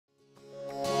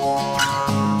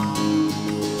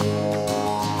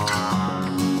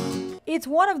It's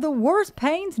one of the worst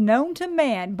pains known to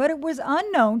man, but it was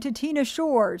unknown to Tina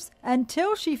Shores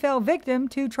until she fell victim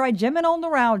to trigeminal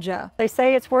neuralgia. They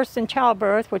say it's worse than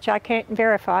childbirth, which I can't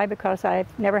verify because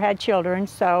I've never had children.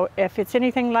 So if it's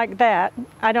anything like that,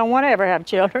 I don't want to ever have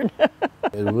children.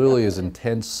 It really is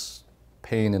intense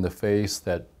pain in the face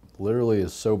that literally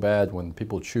is so bad when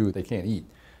people chew they can't eat.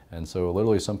 And so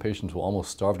literally some patients will almost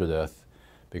starve to death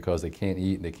because they can't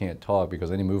eat and they can't talk because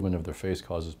any movement of their face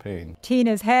causes pain.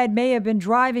 Tina's head may have been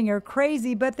driving her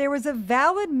crazy, but there was a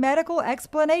valid medical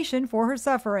explanation for her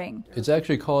suffering. It's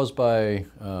actually caused by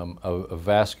a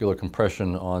vascular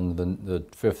compression on the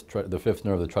fifth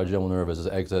nerve, the trigeminal nerve, as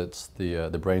it exits the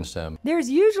brainstem. There's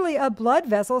usually a blood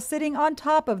vessel sitting on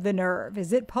top of the nerve.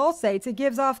 As it pulsates, it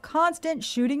gives off constant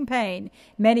shooting pain.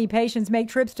 Many patients make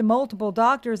trips to multiple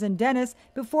doctors and dentists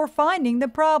before finding the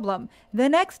problem. The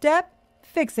next step,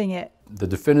 fixing it. The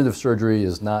definitive surgery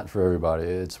is not for everybody.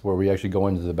 It's where we actually go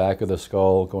into the back of the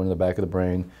skull, go into the back of the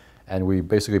brain, and we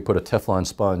basically put a Teflon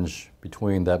sponge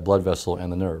between that blood vessel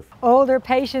and the nerve. Older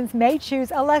patients may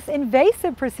choose a less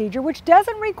invasive procedure which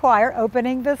doesn't require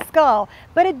opening the skull,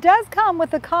 but it does come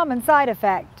with a common side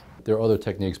effect. There are other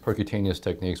techniques, percutaneous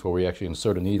techniques, where we actually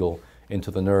insert a needle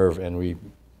into the nerve and we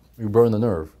burn the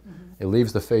nerve. It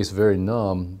leaves the face very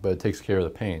numb, but it takes care of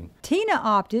the pain. Tina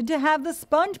opted to have the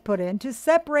sponge put in to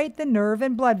separate the nerve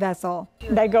and blood vessel.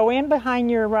 They go in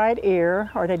behind your right ear,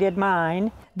 or they did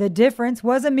mine. The difference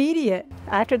was immediate.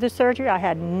 After the surgery, I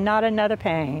had not another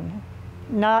pain.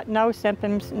 No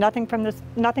symptoms, nothing from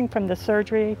the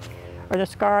surgery or the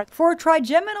scar. For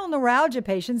trigeminal neuralgia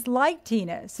patients like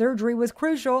Tina, surgery was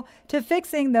crucial to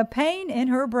fixing the pain in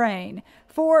her brain.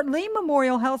 For Lee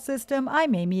Memorial Health System,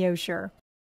 I'm Amy Osher.